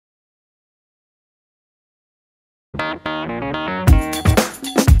Okay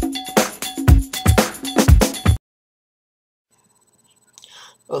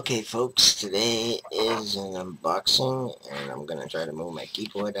folks, today is an unboxing and I'm going to try to move my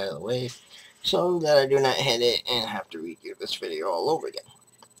keyboard out of the way so that I do not hit it and have to redo this video all over again.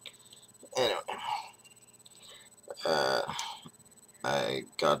 Anyway, I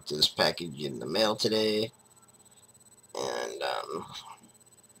got this package in the mail today and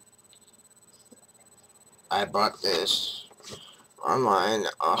I bought this online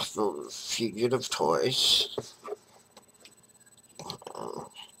off of Fugitive Toys.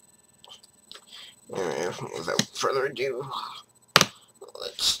 Anyway, without further ado,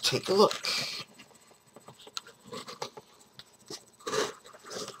 let's take a look.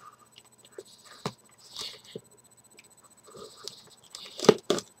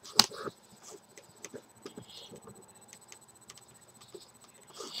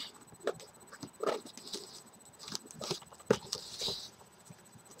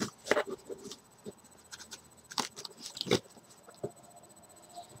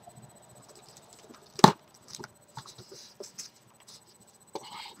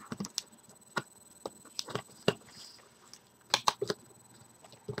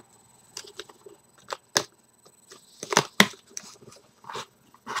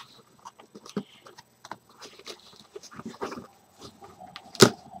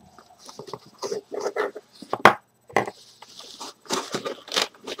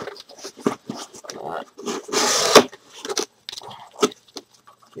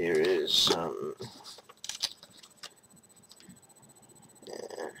 Here is some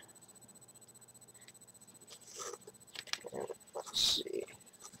let's see.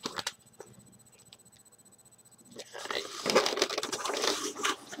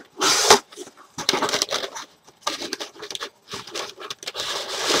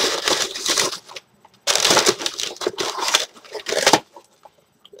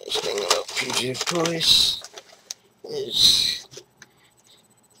 Nice thing about Fugitive Toys is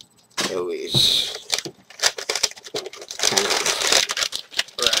they always kind of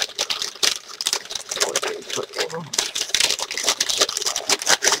wrap what they put in.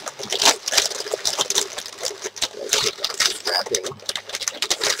 Let's take off this wrapping.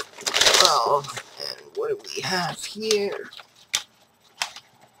 Well, and what do we have here?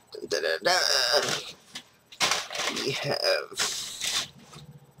 Da da da. We have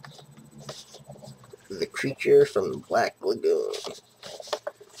the creature from the Black Lagoon,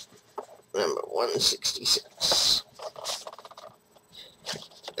 number 166.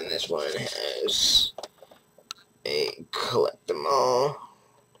 And this one has a collect them all.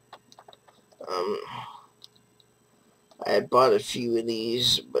 I had bought a few of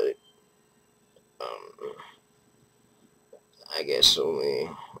these, but I guess only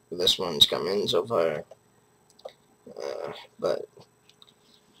this one's come in so far. But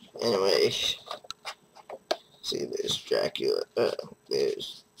anyway, see, there's Dracula.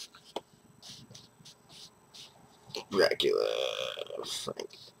 There's Dracula,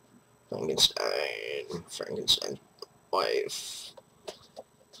 Frankenstein's wife,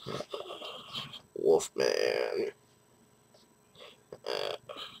 Wolfman.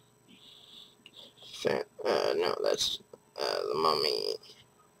 No, that's the Mummy.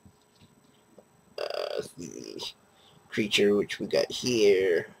 The creature which we got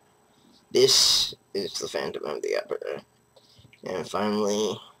here. This is the Phantom of the Opera. And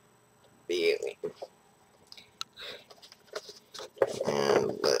finally, the alien.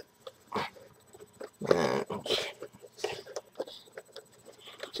 And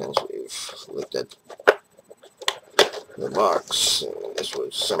since we've looked at the box, and this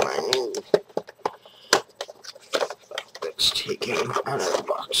was semi-new, let's take him out of the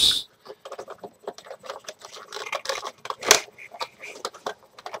box.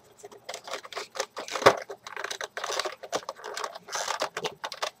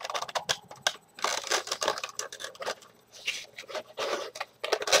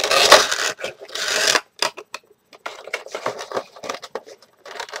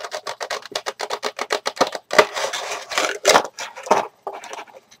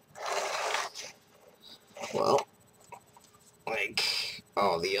 Well, like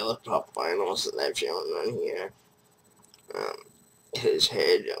all the other pop vinyls that I've shown on here, his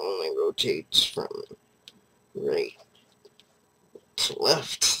head only rotates from right to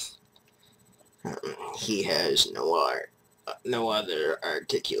left. He has no other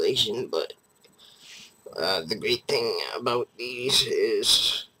articulation, but the great thing about these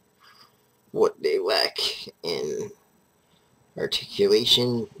is what they lack in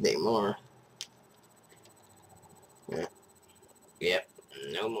articulation, they more. Yep,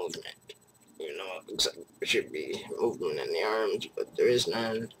 no movement. You know, it looks like there should be movement in the arms, but there is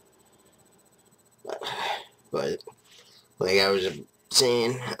none. But like I was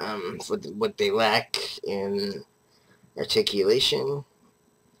saying, for what they lack in articulation,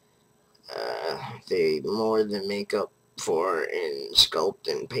 they more than make up for in sculpt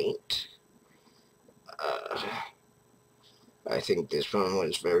and paint. I think this one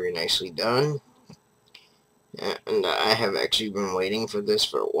was very nicely done, and I have actually been waiting for this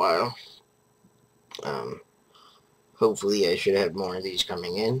for a while. Hopefully I should have more of these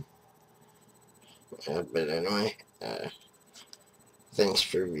coming in. But anyway, thanks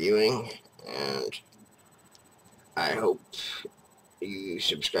for viewing, and I hope you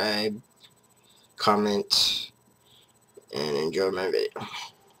subscribe, comment, and enjoy my video.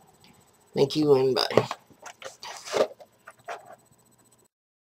 Thank you, and bye.